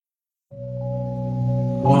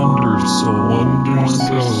Alright,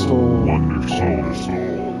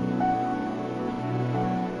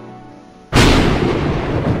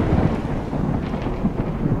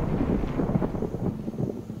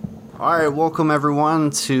 welcome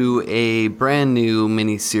everyone to a brand new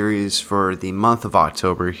mini-series for the month of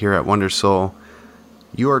October here at Wonder Soul.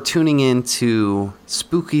 You are tuning in to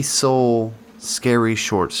Spooky Soul Scary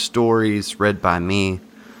Short Stories read by me,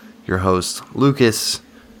 your host, Lucas.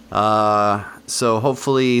 So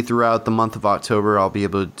hopefully throughout the month of October I'll be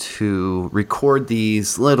able to record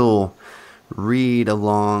these little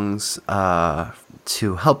read-alongs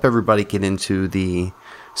to help everybody get into the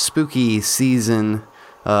spooky season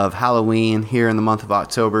of Halloween here in the month of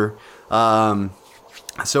October.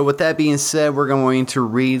 So with that being said, we're going to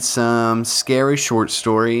read some scary short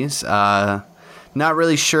stories. Not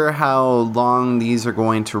really sure how long these are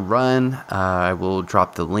going to run. I will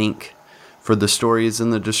drop the link for the stories in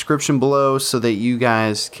the description below so that you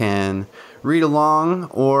guys can read along,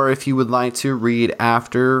 or if you would like to read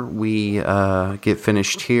after we get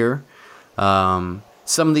finished here. Some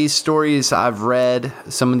of these stories I've read,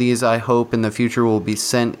 some of these I hope in the future will be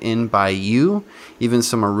sent in by you. Even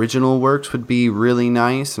some original works would be really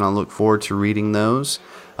nice, and I look forward to reading those.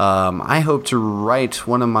 I hope to write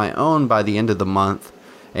one of my own by the end of the month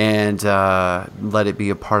and let it be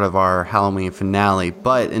a part of our Halloween finale.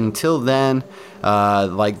 But until then,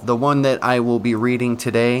 like the one that I will be reading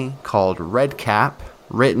today called Redcap,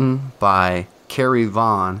 written by Carrie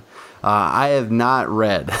Vaughn, I have not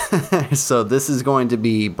read, so this is going to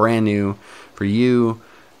be brand new for you,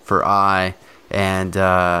 for I, and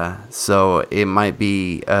so it might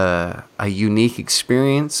be a unique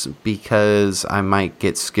experience because I might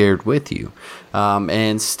get scared with you.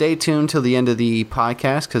 And stay tuned till the end of the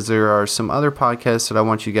podcast because there are some other podcasts that I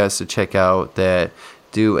want you guys to check out that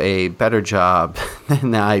do a better job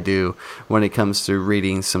than I do when it comes to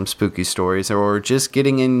reading some spooky stories or just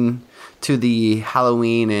getting in to the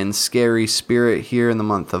Halloween and scary spirit here in the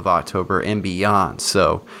month of October and beyond.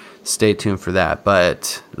 So stay tuned for that.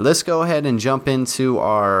 But let's go ahead and jump into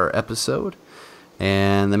our episode.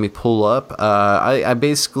 And let me pull up. I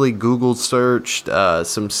basically Google searched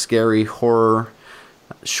some scary horror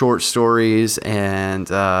short stories,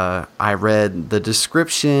 and I read the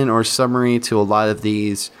description or summary to a lot of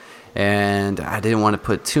these, and I didn't want to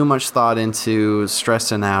put too much thought into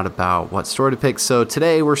stressing out about what story to pick. So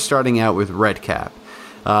today we're starting out with Redcap.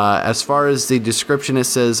 As far as the description, it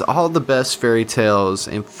says, all the best fairy tales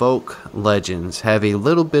and folk legends have a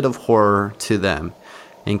little bit of horror to them,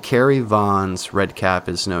 and Carrie Vaughn's Redcap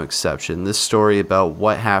is no exception. This story about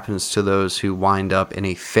what happens to those who wind up in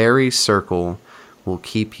a fairy circle will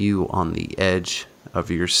keep you on the edge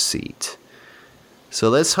of your seat. So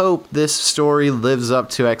let's hope this story lives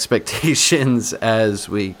up to expectations as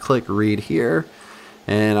we click read here.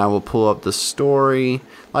 And I will pull up the story.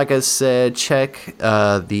 Like I said, check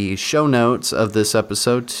the show notes of this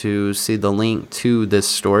episode to see the link to this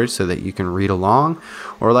story so that you can read along.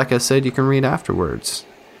 Or like I said, you can read afterwards.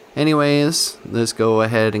 Anyways, let's go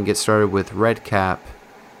ahead and get started with Redcap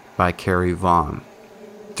by Carrie Vaughn.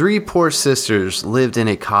 3 poor sisters lived in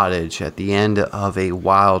a cottage at the end of a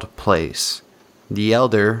wild place. The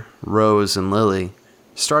elder, Rose and Lily,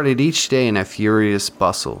 started each day in a furious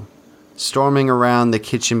bustle, storming around the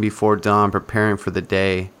kitchen before dawn, preparing for the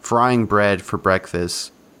day, frying bread for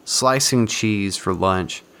breakfast, slicing cheese for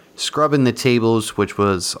lunch, scrubbing the tables, which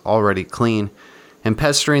was already clean, and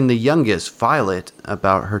pestering the youngest, Violet,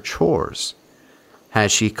 about her chores.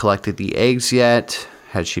 Had she collected the eggs yet?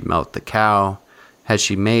 Had she milked the cow? Had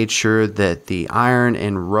she made sure that the iron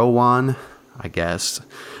and Rowan, I guess,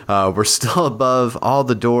 were still above all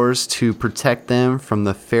the doors to protect them from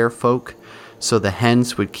the fair folk, so the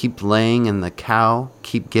hens would keep laying and the cow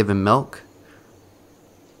keep giving milk?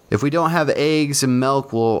 If we don't have eggs and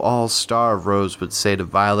milk, we'll all starve, Rose would say to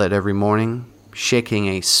Violet every morning, shaking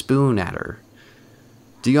a spoon at her.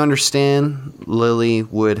 Do you understand? Lily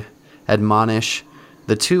would admonish,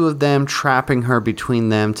 the two of them trapping her between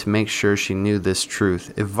them to make sure she knew this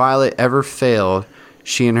truth. If Violet ever failed,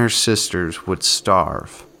 she and her sisters would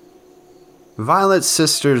starve. Violet's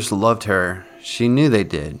sisters loved her. She knew they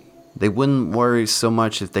did. They wouldn't worry so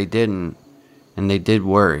much if they didn't, and they did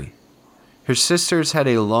worry. Her sisters had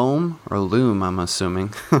a loom, I'm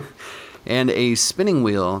assuming, and a spinning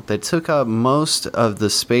wheel that took up most of the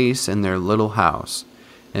space in their little house,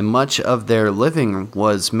 and much of their living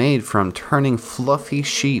was made from turning fluffy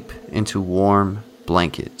sheep into warm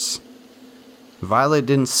blankets. Violet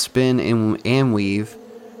didn't spin and weave,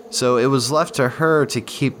 so it was left to her to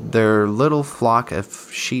keep their little flock of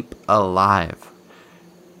sheep alive.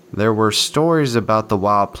 There were stories about the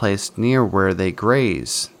wild place near where they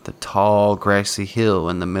grazed, the tall, grassy hill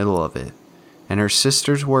in the middle of it, and her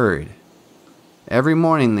sisters worried. Every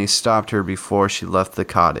morning they stopped her before she left the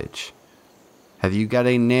cottage. "Have you got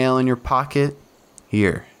a nail in your pocket?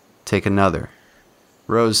 Here, take another,"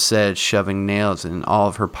 Rose said, shoving nails in all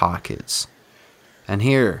of her pockets. "And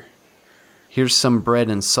here's some bread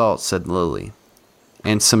and salt," said Lily.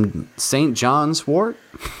 "And some St. John's wort?"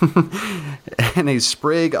 "And a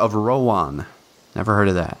sprig of rowan." Never heard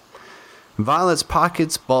of that. Violet's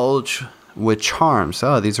pockets bulge with charms.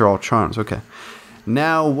 Oh, these are all charms. Okay.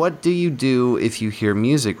 "Now, what do you do if you hear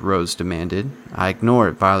music?" Rose demanded. "I ignore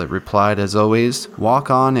it," Violet replied, as always. "Walk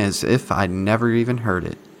on as if I'd never even heard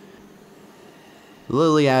it."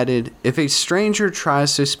 Lily added, "If a stranger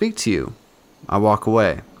tries to speak to you, I walk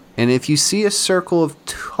away. And if you see a circle of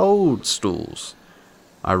toadstools,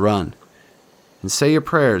 I run. And say your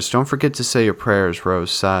prayers. Don't forget to say your prayers,"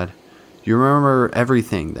 Rose sighed. "You remember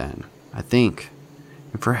everything then, I think.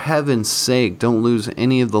 And for heaven's sake, don't lose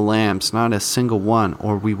any of the lambs, not a single one,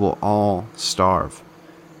 or we will all starve."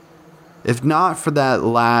 If not for that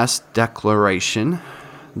last declaration,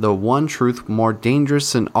 the one truth more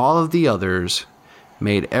dangerous than all of the others,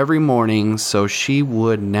 made every morning so she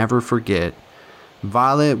would never forget,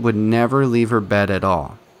 Violet would never leave her bed at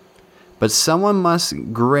all. But someone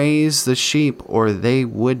must graze the sheep or they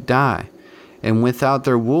would die, and without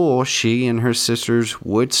their wool she and her sisters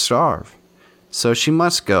would starve. So she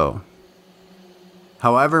must go.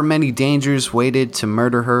 However many dangers waited to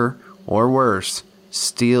murder her, or worse,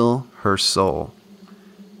 steal her soul.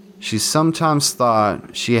 She sometimes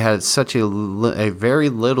thought she had such a very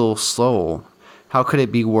little soul. How could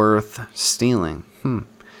it be worth stealing?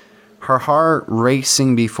 Her heart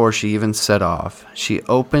racing before she even set off, she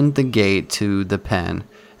opened the gate to the pen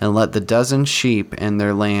and let the dozen sheep and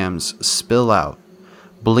their lambs spill out,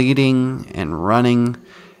 bleeding and running,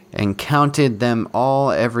 and counted them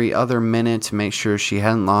all every other minute to make sure she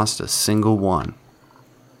hadn't lost a single one.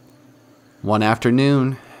 One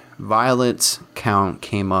afternoon, Violet's count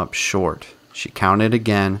came up short. She counted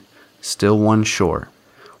again, still one short.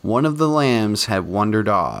 One of the lambs had wandered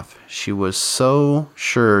off. She was so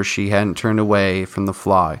sure she hadn't turned away from the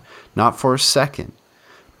flock, not for a second.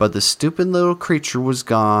 But the stupid little creature was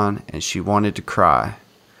gone, and she wanted to cry.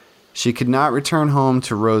 She could not return home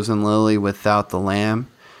to Rose and Lily without the lamb.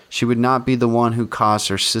 She would not be the one who caused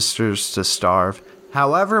her sisters to starve.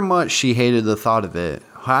 However much she hated the thought of it,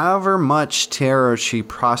 however much terror she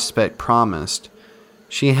prospect promised,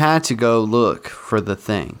 she had to go look for the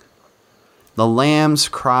thing. The lamb's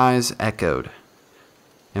cries echoed,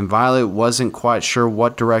 and Violet wasn't quite sure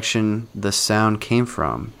what direction the sound came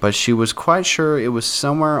from, but she was quite sure it was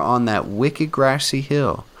somewhere on that wicked grassy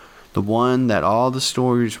hill, the one that all the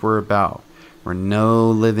stories were about, where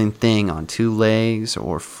no living thing on 2 legs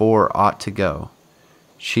or 4 ought to go.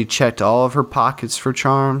 She checked all of her pockets for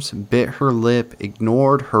charms, bit her lip,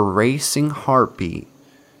 ignored her racing heartbeat,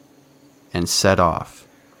 and set off.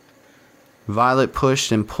 Violet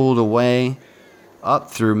pushed and pulled away,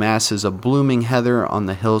 up through masses of blooming heather on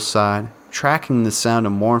the hillside, tracking the sound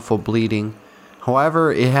of mournful bleating.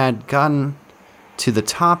 However, it had gotten to the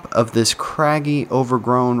top of this craggy,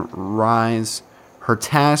 overgrown rise. Her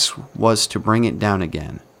task was to bring it down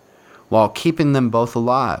again, while keeping them both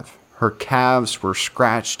alive. Her calves were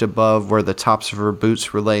scratched above where the tops of her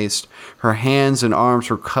boots were laced. Her hands and arms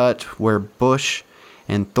were cut where bush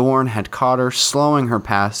and thorn had caught her, slowing her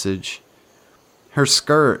passage. Her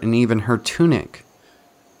skirt and even her tunic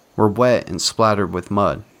were wet and splattered with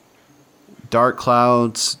mud. Dark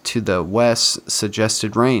clouds to the west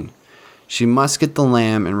suggested rain. She must get the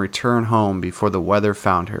lamb and return home before the weather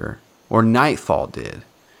found her, or nightfall did,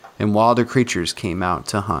 and wilder creatures came out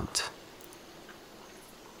to hunt.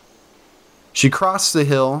 She crossed the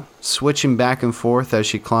hill, switching back and forth as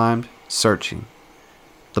she climbed, searching.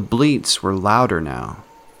 The bleats were louder now.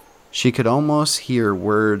 She could almost hear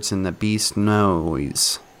words in the beast's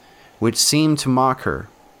noise, which seemed to mock her.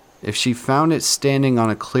 If she found it standing on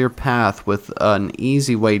a clear path with an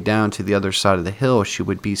easy way down to the other side of the hill, she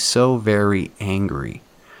would be so very angry.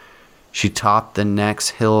 She topped the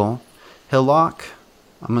next hillock,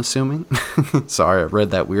 I'm assuming. Sorry, I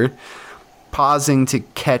read that weird. Pausing to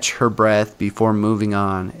catch her breath before moving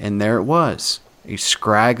on, and there it was, a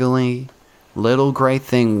scraggly little gray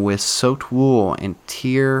thing with soaked wool and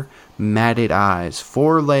tear-matted eyes,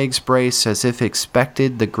 4 legs braced as if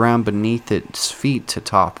expected the ground beneath its feet to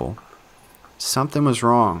topple. Something was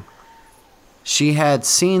wrong. She had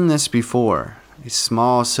seen this before, a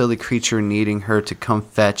small, silly creature needing her to come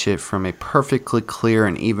fetch it from a perfectly clear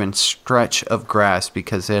and even stretch of grass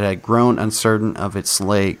because it had grown uncertain of its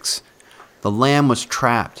legs. The lamb was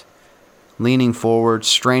trapped. leaning forward,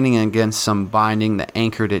 straining against some binding that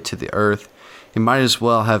anchored it to the earth. It might as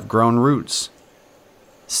well have grown roots.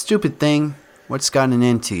 Stupid thing, what's gotten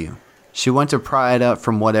into you? She went to pry it up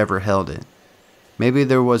from whatever held it. Maybe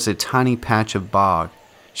there was a tiny patch of bog.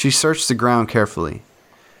 She searched the ground carefully.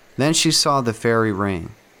 Then she saw the fairy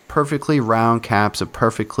ring, perfectly round caps of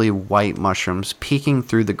perfectly white mushrooms peeking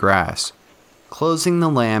through the grass, closing the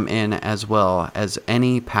lamb in as well as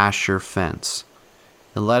any pasture fence.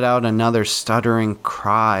 It let out another stuttering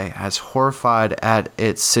cry, as horrified at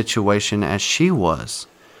its situation as she was.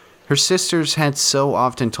 Her sisters had so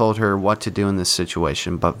often told her what to do in this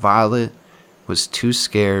situation, but Violet was too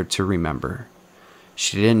scared to remember.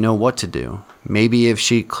 She didn't know what to do. Maybe if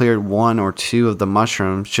she cleared one or two of the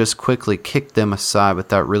mushrooms, just quickly kicked them aside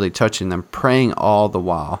without really touching them, praying all the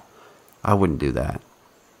while. I wouldn't do that.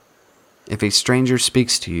 If a stranger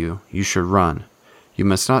speaks to you, you should run. You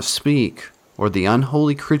must not speak, or the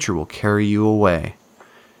unholy creature will carry you away.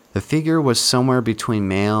 The figure was somewhere between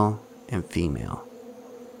male and female.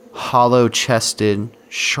 Hollow-chested,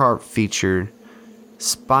 sharp-featured,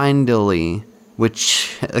 spindly,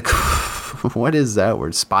 which... what is that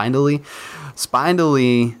word? Spindly?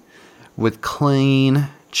 Spindly, with clean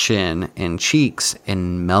chin and cheeks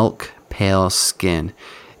and milk-pale skin.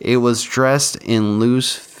 It was dressed in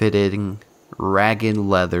loose-fitting, ragged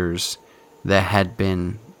leathers that had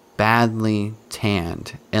been badly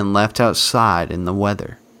tanned and left outside in the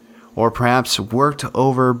weather, or perhaps worked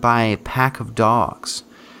over by a pack of dogs.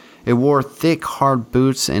 It wore thick, hard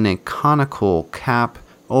boots and a conical cap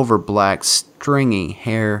over black, stringy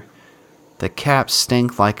hair. The cap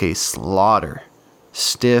stank like a slaughter,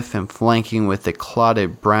 stiff and flanking with a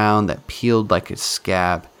clotted brown that peeled like a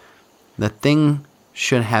scab. The thing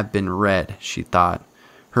should have been red, she thought.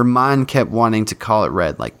 Her mind kept wanting to call it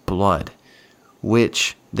red, like blood,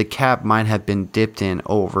 which the cap might have been dipped in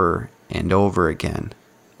over and over again.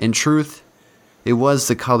 In truth, it was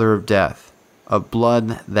the color of death, of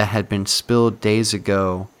blood that had been spilled days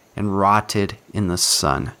ago and rotted in the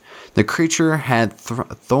sun. The creature had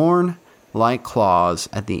thorn-like claws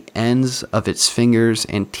at the ends of its fingers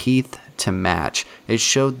and teeth to match. It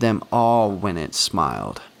showed them all when it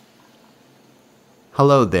smiled.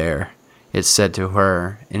 "Hello there," it said to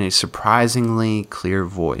her in a surprisingly clear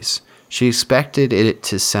voice. She expected it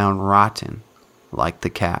to sound rotten, like the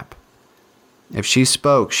cap. If she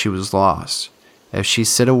spoke, she was lost. If she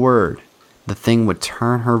said a word, the thing would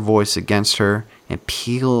turn her voice against her and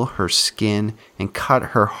peel her skin and cut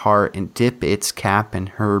her heart and dip its cap in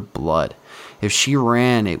her blood. If she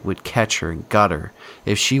ran, it would catch her and gut her.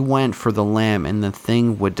 If she went for the lamb, and the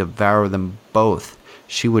thing would devour them both.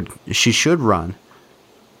 She should run,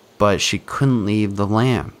 but she couldn't leave the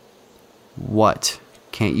lamb. "What?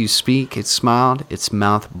 Can't you speak?" It smiled, its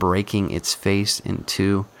mouth breaking its face in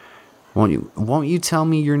two. Won't you tell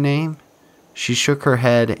me your name?" She shook her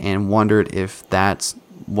head and wondered if that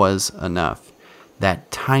was enough,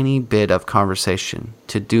 that tiny bit of conversation,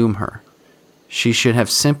 to doom her. She should have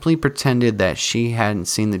simply pretended that she hadn't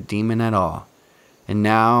seen the demon at all. And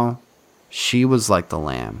now she was like the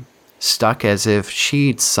lamb, stuck as if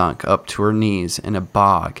she'd sunk up to her knees in a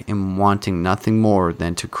bog and wanting nothing more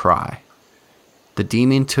than to cry. The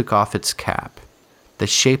demon took off its cap. The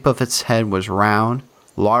shape of its head was round,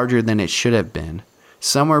 larger than it should have been,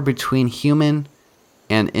 somewhere between human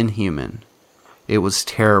and inhuman. It was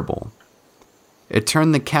terrible. It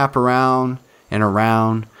turned the cap around and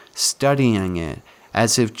around, studying it,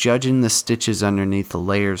 as if judging the stitches underneath the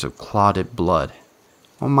layers of clotted blood.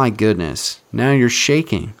 "Oh my goodness, now you're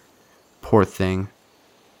shaking. Poor thing.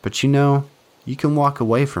 But you can walk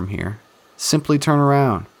away from here. Simply turn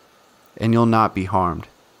around, and you'll not be harmed.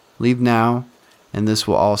 Leave now, and this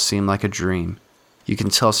will all seem like a dream. You can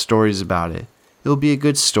tell stories about it. It will be a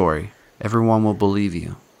good story. Everyone will believe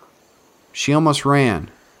you." She almost ran,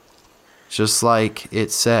 just like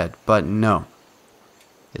it said, but no.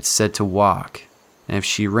 It said to walk, and if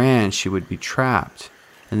she ran, she would be trapped.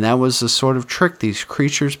 And that was the sort of trick these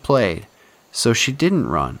creatures played. So she didn't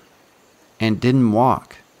run, and didn't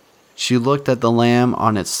walk. She looked at the lamb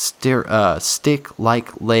on its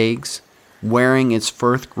stick-like legs, wearing its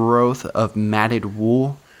first growth of matted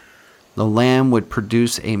wool. The lamb would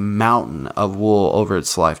produce a mountain of wool over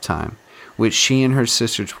its lifetime, which she and her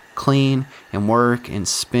sisters would clean and work and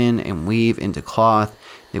spin and weave into cloth.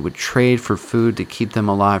 They would trade for food to keep them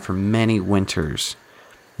alive for many winters.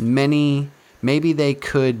 Maybe they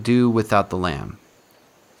could do without the lamb.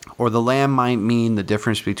 Or the lamb might mean the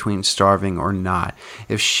difference between starving or not.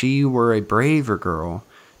 If she were a braver girl,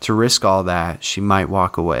 to risk all that, she might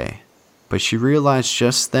walk away. But she realized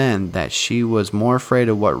just then that she was more afraid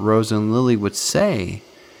of what Rose and Lily would say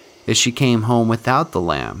if she came home without the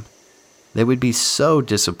lamb. They would be so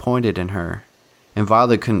disappointed in her, and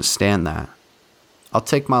Violet couldn't stand that. "I'll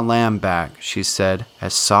take my lamb back," she said,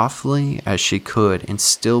 as softly as she could and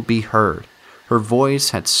still be heard. Her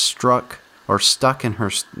voice had stuck in her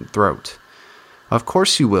throat. "Of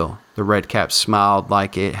course you will." The Redcap smiled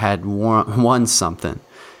like it had won something.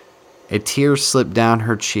 A tear slipped down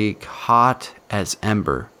her cheek, hot as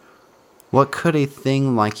ember. "What could a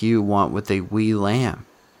thing like you want with a wee lamb?"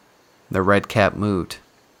 The Redcap moved.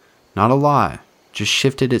 Not a lot, just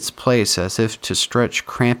shifted its place as if to stretch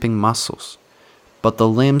cramping muscles. But the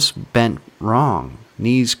limbs bent wrong,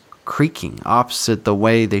 knees creaking opposite the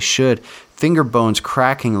way they should, finger bones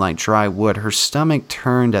cracking like dry wood. Her stomach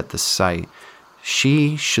turned at the sight.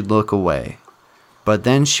 She should look away, but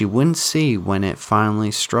then she wouldn't see when it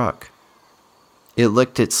finally struck. It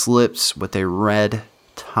licked its lips with a red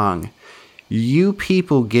tongue. "You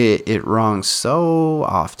people get it wrong so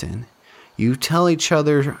often. You tell each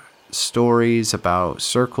other stories about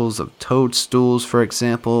circles of toadstools, for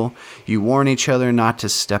example. You warn each other not to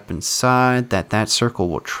step inside, that circle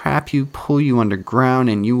will trap you, pull you underground,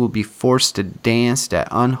 and you will be forced to dance at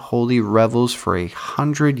unholy revels for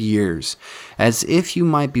 100 years, as if you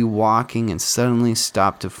might be walking and suddenly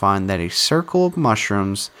stop to find that a circle of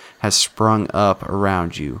mushrooms has sprung up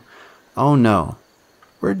around you. Oh no,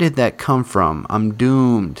 where did that come from? I'm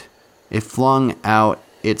doomed." It flung out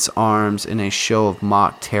its arms in a show of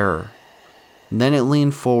mock terror. Then it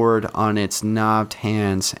leaned forward on its knobbed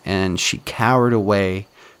hands, and she cowered away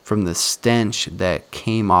from the stench that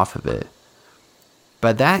came off of it.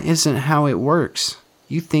 "But that isn't how it works.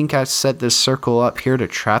 You think I set this circle up here to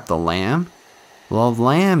trap the lamb? Well, a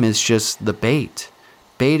lamb is just the bait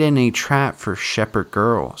in a trap for shepherd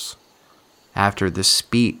girls." After the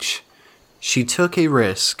speech, she took a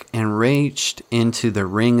risk and reached into the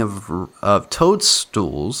ring of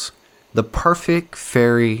toadstools, the perfect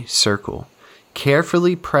fairy circle,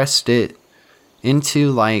 carefully pressed it into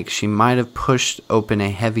like she might have pushed open a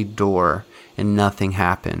heavy door, and nothing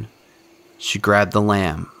happened. She grabbed the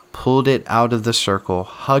lamb, pulled it out of the circle,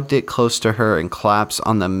 hugged it close to her, and collapsed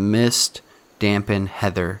on the mist-dampened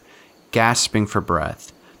heather, gasping for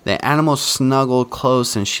breath. The animal snuggled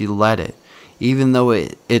close and she let it. Even though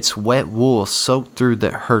its wet wool soaked through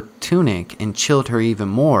her tunic and chilled her even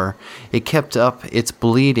more, it kept up its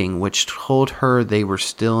bleeding, which told her they were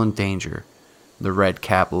still in danger. The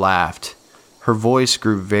Redcap laughed. Her voice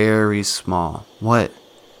grew very small. What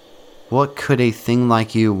could a thing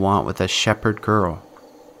like you want with a shepherd girl?"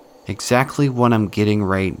 "Exactly what I'm getting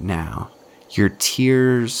right now. Your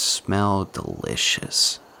tears smell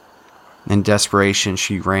delicious." In desperation,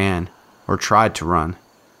 she ran, or tried to run,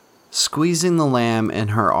 squeezing the lamb in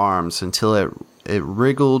her arms until it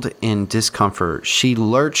wriggled in discomfort. She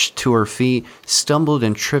lurched to her feet, stumbled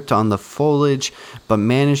and tripped on the foliage, but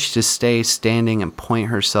managed to stay standing and point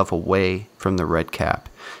herself away from the Redcap,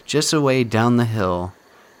 just away down the hill.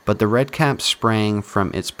 But the Redcap sprang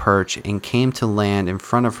from its perch and came to land in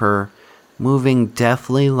front of her, moving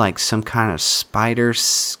deftly like some kind of spider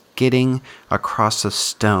skidding across a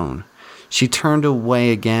stone. She turned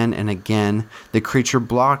away again and again. The creature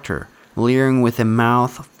blocked her, leering with a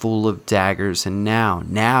mouth full of daggers, and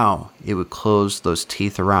now it would close those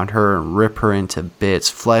teeth around her and rip her into bits,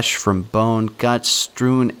 flesh from bone, guts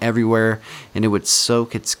strewn everywhere, and it would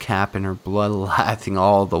soak its cap in her blood, laughing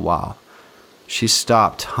all the while. She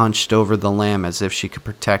stopped, hunched over the lamb as if she could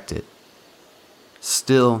protect it.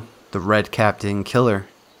 Still, the Redcap didn't kill her.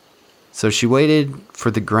 So she waited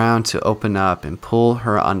for the ground to open up and pull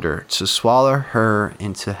her under, to swallow her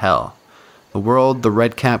into hell. The world the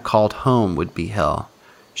Redcap called home would be hell.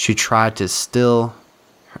 She tried to steel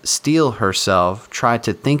herself, tried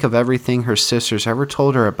to think of everything her sisters ever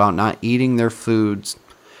told her about not eating their foods,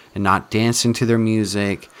 and not dancing to their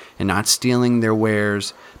music, and not stealing their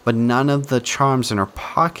wares, but none of the charms in her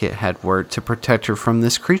pocket had worked to protect her from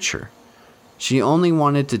this creature. She only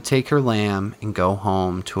wanted to take her lamb and go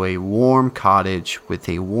home to a warm cottage with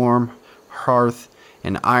a warm hearth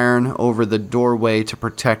and iron over the doorway to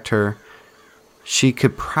protect her. She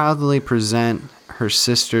could proudly present her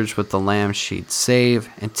sisters with the lamb she'd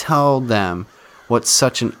saved and tell them what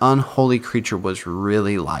such an unholy creature was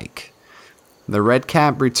really like. The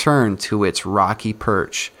Redcap returned to its rocky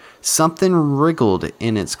perch. Something wriggled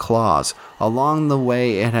in its claws. Along the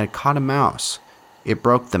way it had caught a mouse. It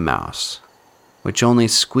broke the mouse, which only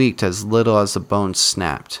squeaked as little as the bone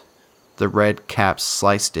snapped. The Redcap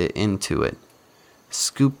sliced it into it,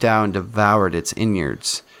 scooped out and devoured its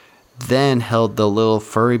innards, then held the little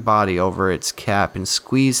furry body over its cap and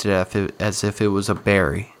squeezed it as if it was a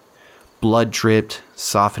berry. Blood dripped,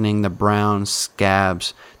 softening the brown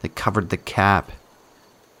scabs that covered the cap,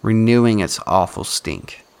 renewing its awful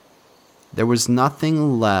stink. There was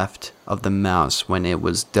nothing left of the mouse when it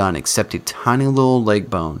was done except a tiny little leg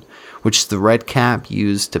bone, which the Redcap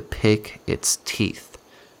used to pick its teeth.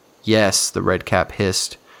 Yes, the Redcap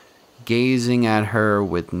hissed, gazing at her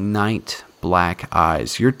with night black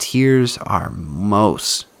eyes. Your tears are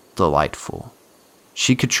most delightful.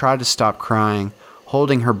 She could try to stop crying,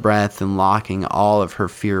 holding her breath and locking all of her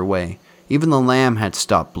fear away. Even the lamb had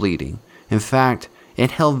stopped bleeding. In fact,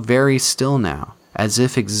 it held very still now, as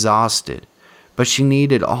if exhausted, but she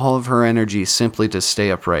needed all of her energy simply to stay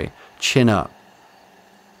upright, chin up,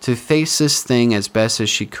 to face this thing as best as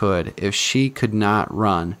she could. If she could not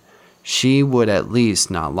run, she would at least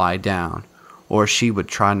not lie down, or she would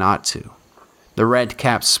try not to. The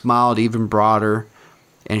Redcap smiled even broader,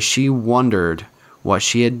 and she wondered what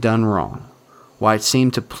she had done wrong, why it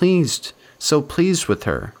seemed so pleased with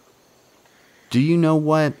her. Do you know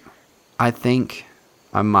what? I think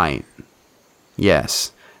I might.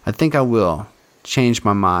 Yes, I think I will. Change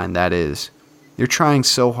my mind, that is. You're trying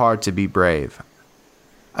so hard to be brave.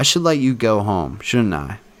 I should let you go home, shouldn't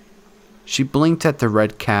I? She blinked at the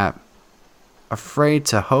Redcap, afraid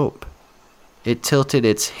to hope. It tilted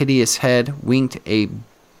its hideous head, winked a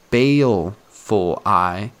baleful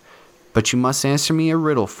eye. But you must answer me a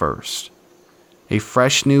riddle first. A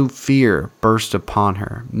fresh new fear burst upon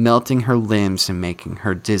her, melting her limbs and making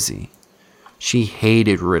her dizzy. She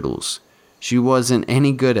hated riddles. She wasn't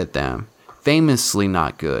any good at them, famously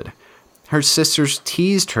not good. Her sisters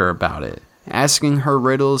teased her about it, asking her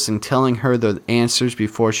riddles and telling her the answers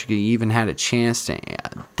before she even had a chance to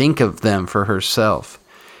think of them for herself.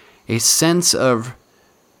 A sense of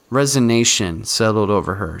resignation settled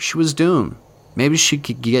over her. She was doomed. Maybe she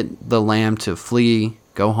could get the lamb to flee,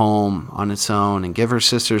 go home on its own, and give her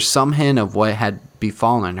sisters some hint of what had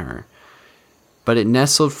befallen her. But it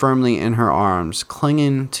nestled firmly in her arms,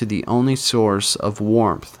 clinging to the only source of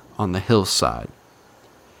warmth on the hillside.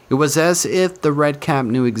 It was as if the Redcap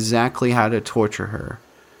knew exactly how to torture her.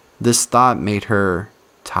 This thought made her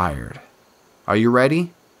tired. Are you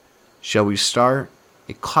ready? Shall we start?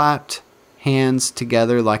 It clapped hands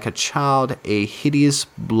together like a child, a hideous,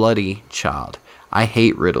 bloody child. I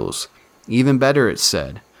hate riddles. Even better, it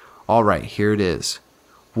said. All right, here it is.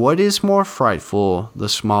 What is more frightful the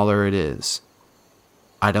smaller it is?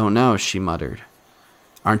 I don't know, she muttered.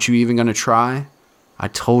 Aren't you even going to try? I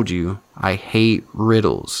told you, I hate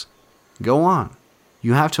riddles. Go on.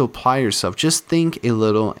 You have to apply yourself. Just think a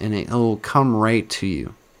little and it will come right to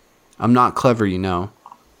you. I'm not clever, you know.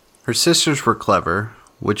 Her sisters were clever,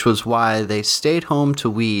 which was why they stayed home to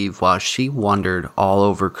weave while she wandered all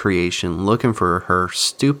over creation looking for her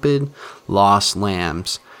stupid, lost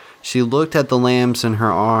lambs. She looked at the lambs in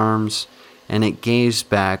her arms, and it gazed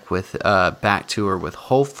back to her with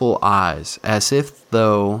hopeful eyes, as if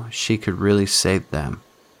though she could really save them.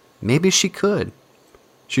 Maybe she could.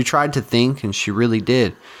 She tried to think, and she really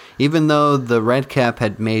did. Even though the Redcap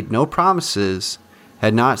had made no promises,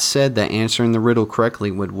 had not said that answering the riddle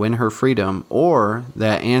correctly would win her freedom, or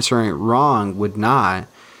that answering it wrong would not,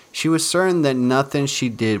 she was certain that nothing she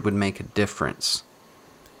did would make a difference.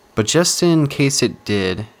 But just in case it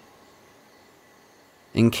did,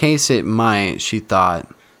 in case it might, she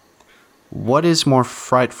thought, what is more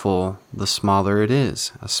frightful the smaller it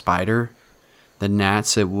is? A spider? The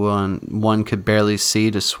gnats that one could barely see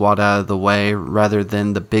to swat out of the way, rather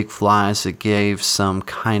than the big flies that gave some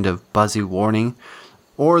kind of buzzy warning?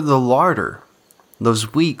 Or the larder,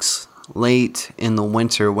 those weeks late in the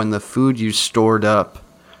winter when the food you stored up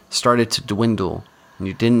started to dwindle and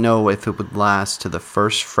you didn't know if it would last to the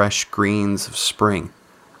first fresh greens of spring.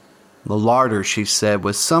 The larder, she said,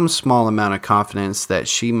 with some small amount of confidence that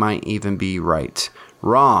she might even be right.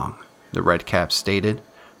 Wrong, the Redcap stated.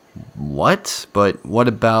 What? But what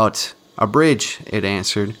about a bridge? It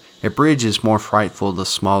answered. A bridge is more frightful the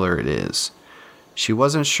smaller it is. She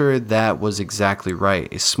wasn't sure that was exactly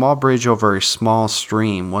right. A small bridge over a small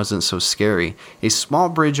stream wasn't so scary. A small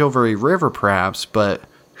bridge over a river, perhaps, but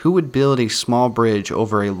who would build a small bridge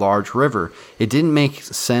over a large river? It didn't make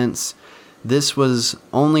sense. This was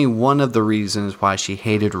only one of the reasons why she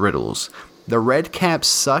hated riddles. The Redcap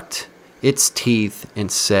sucked its teeth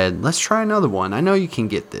and said, let's try another one. I know you can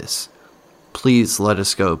get this. Please let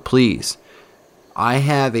us go, please. I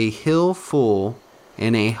have a hill full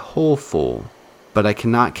and a hole full, but I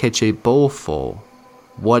cannot catch a bowl full.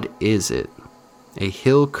 What is it? A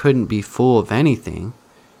hill couldn't be full of anything.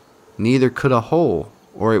 Neither could a hole,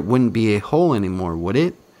 or it wouldn't be a hole anymore, would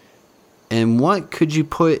it? And what could you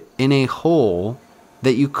put in a hole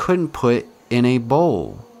that you couldn't put in a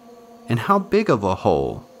bowl? And how big of a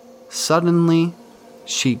hole? Suddenly,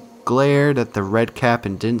 she glared at the Redcap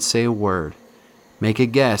and didn't say a word. Make a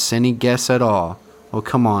guess, any guess at all. Oh,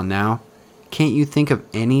 come on now. Can't you think of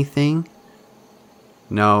anything?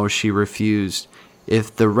 No, she refused.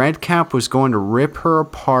 If the Redcap was going to rip her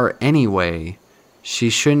apart anyway, she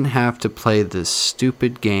shouldn't have to play this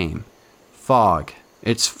stupid game. Fog.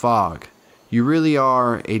 It's fog. You really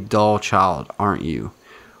are a dull child, aren't you?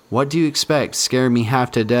 What do you expect? Scaring me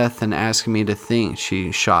half to death and asking me to think,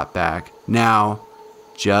 she shot back. Now,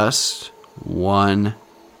 just one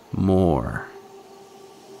more.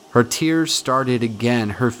 Her tears started again.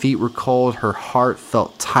 Her feet were cold, her heart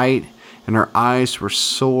felt tight, and her eyes were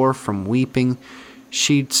sore from weeping.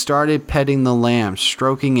 She started petting the lamb,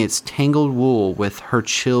 stroking its tangled wool with her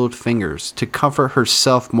chilled fingers to comfort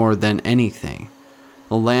herself more than anything.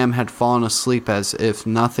 The lamb had fallen asleep as if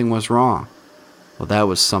nothing was wrong. Well, that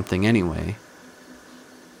was something anyway.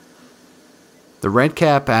 The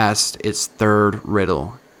Redcap asked its third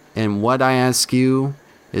riddle, and what I ask you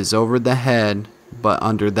is over the head but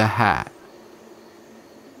under the hat.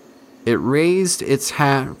 It raised its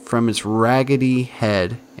hat from its raggedy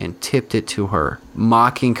head and tipped it to her,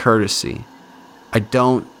 mocking courtesy. I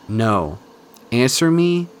don't know. Answer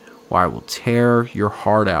me, or I will tear your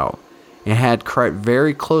heart out. It had crept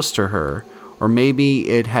very close to her, or maybe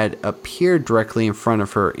it had appeared directly in front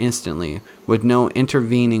of her instantly, with no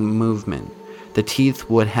intervening movement. The teeth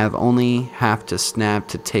would only have to snap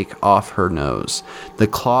to take off her nose. The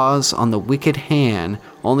claws on the wicked hand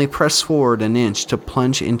only pressed forward an inch to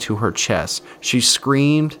plunge into her chest. She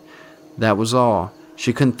screamed. That was all.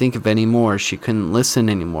 She couldn't think of any more. She couldn't listen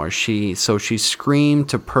anymore. So she screamed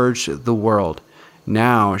to purge the world.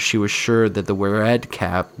 Now she was sure that the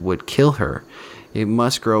Redcap would kill her. It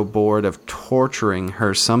must grow bored of torturing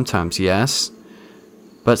her sometimes, yes?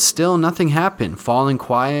 But still nothing happened. Falling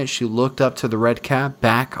quiet, she looked up to the Redcap,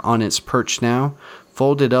 back on its perch now,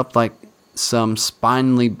 folded up like some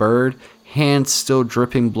spindly bird, hands still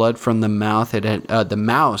dripping blood from the mouse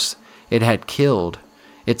it had killed.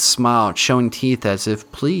 It smiled, showing teeth as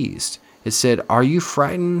if pleased. It said, "Are you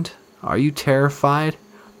frightened? Are you terrified?"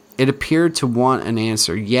 It appeared to want an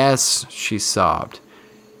answer. "Yes," she sobbed.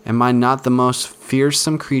 "Am I not the most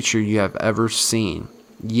fearsome creature you have ever seen?"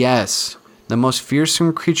 "Yes." "The most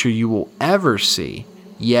fearsome creature you will ever see."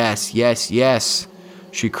 "Yes, yes, yes,"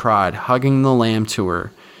 she cried, hugging the lamb to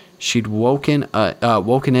her. She'd woken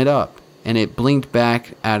it up, and it blinked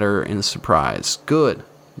back at her in surprise. "Good,"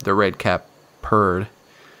 the Redcap purred.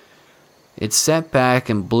 It sat back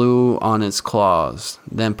and blew on its claws,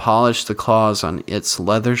 then polished the claws on its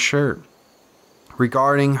leather shirt.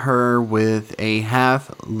 Regarding her with a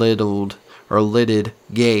half-lidded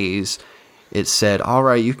gaze, it said, "All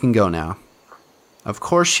right, you can go now." Of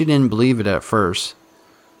course she didn't believe it at first.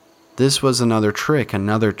 This was another trick,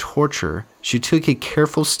 another torture. She took a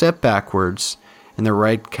careful step backwards, and the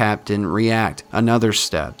Redcap didn't react. Another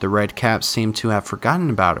step. The Redcap seemed to have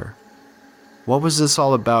forgotten about her. What was this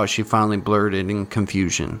all about? She finally blurted in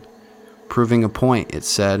confusion. "Proving a point," it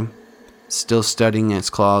said, still studying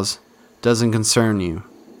its claws. "Doesn't concern you."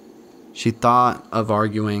 She thought of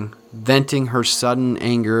arguing, venting her sudden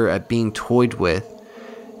anger at being toyed with.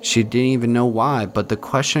 She didn't even know why, but the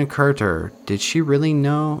question occurred to her. Did she really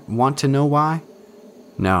want to know why?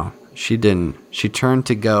 No, she didn't. She turned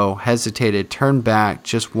to go, hesitated, turned back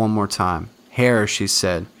just one more time. "Hair," she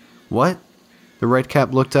said. "What?" The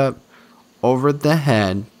Redcap looked up. "Over the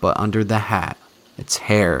head, but under the hat. It's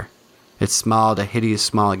hair." It smiled a hideous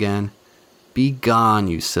smile again. "Be gone,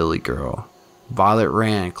 you silly girl." Violet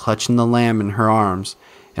ran, clutching the lamb in her arms,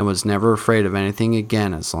 and was never afraid of anything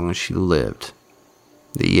again as long as she lived.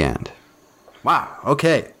 The end. Wow,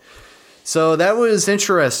 okay. So that was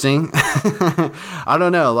interesting. I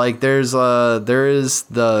don't know, like there is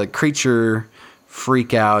the creature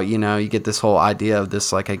freak out, you get this whole idea of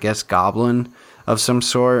this, like, I guess, goblin of some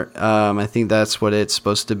sort. I think that's what it's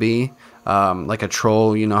supposed to be. Like a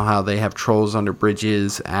troll, how they have trolls under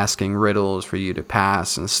bridges asking riddles for you to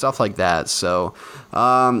pass and stuff like that. So,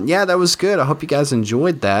 yeah, that was good. I hope you guys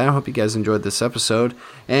enjoyed that. I hope you guys enjoyed this episode.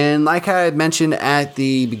 And like I had mentioned at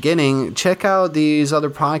the beginning, check out these other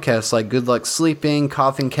podcasts like Good Luck Sleeping,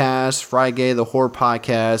 Coffin Cast, Friday, the Horror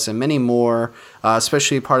Podcast, and many more,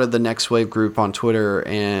 especially part of the Next Wave group on Twitter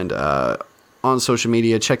and on social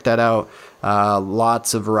media. Check that out.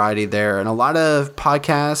 Lots of variety there, and a lot of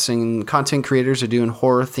podcasts and content creators are doing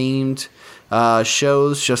horror themed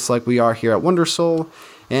shows just like we are here at Wondersoul.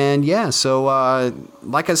 And yeah, so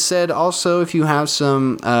like I said, also if you have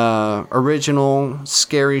some original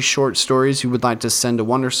scary short stories you would like to send to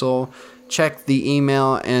Wondersoul, check the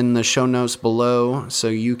email in the show notes below so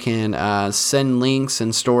you can send links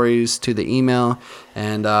and stories to the email,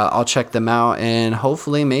 and I'll check them out and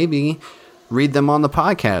hopefully maybe read them on the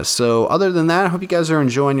podcast. So other than that, I hope you guys are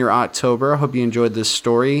enjoying your October. I hope you enjoyed this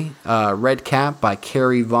story, Redcap by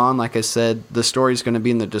Carrie Vaughn. Like I said, the story is going to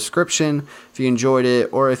be in the description if you enjoyed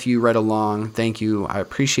it or if you read along. Thank you. I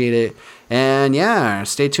appreciate it. And yeah,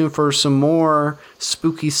 stay tuned for some more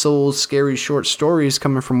Spooky Souls, scary short stories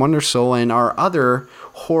coming from Wonder Soul and our other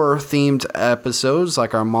horror-themed episodes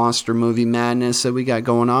like our Monster Movie Madness that we got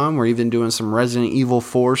going on. We're even doing some Resident Evil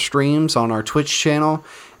 4 streams on our Twitch channel.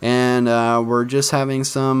 And we're just having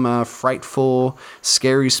some frightful,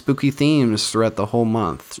 scary, spooky themes throughout the whole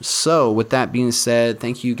month. So, with that being said,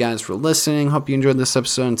 thank you guys for listening. Hope you enjoyed this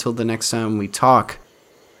episode. Until the next time we talk.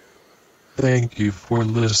 Thank you for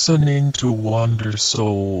listening to Wonder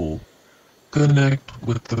Soul. Connect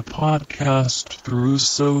with the podcast through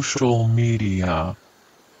social media.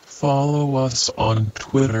 Follow us on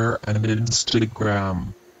Twitter and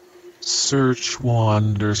Instagram. Search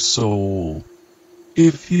Wonder Soul.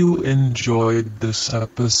 If you enjoyed this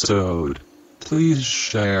episode, please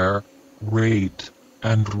share, rate,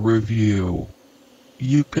 and review.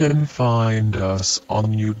 You can find us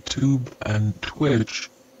on YouTube and Twitch.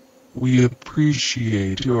 We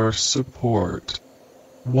appreciate your support.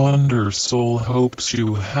 Wonder Soul hopes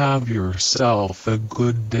you have yourself a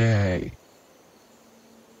good day.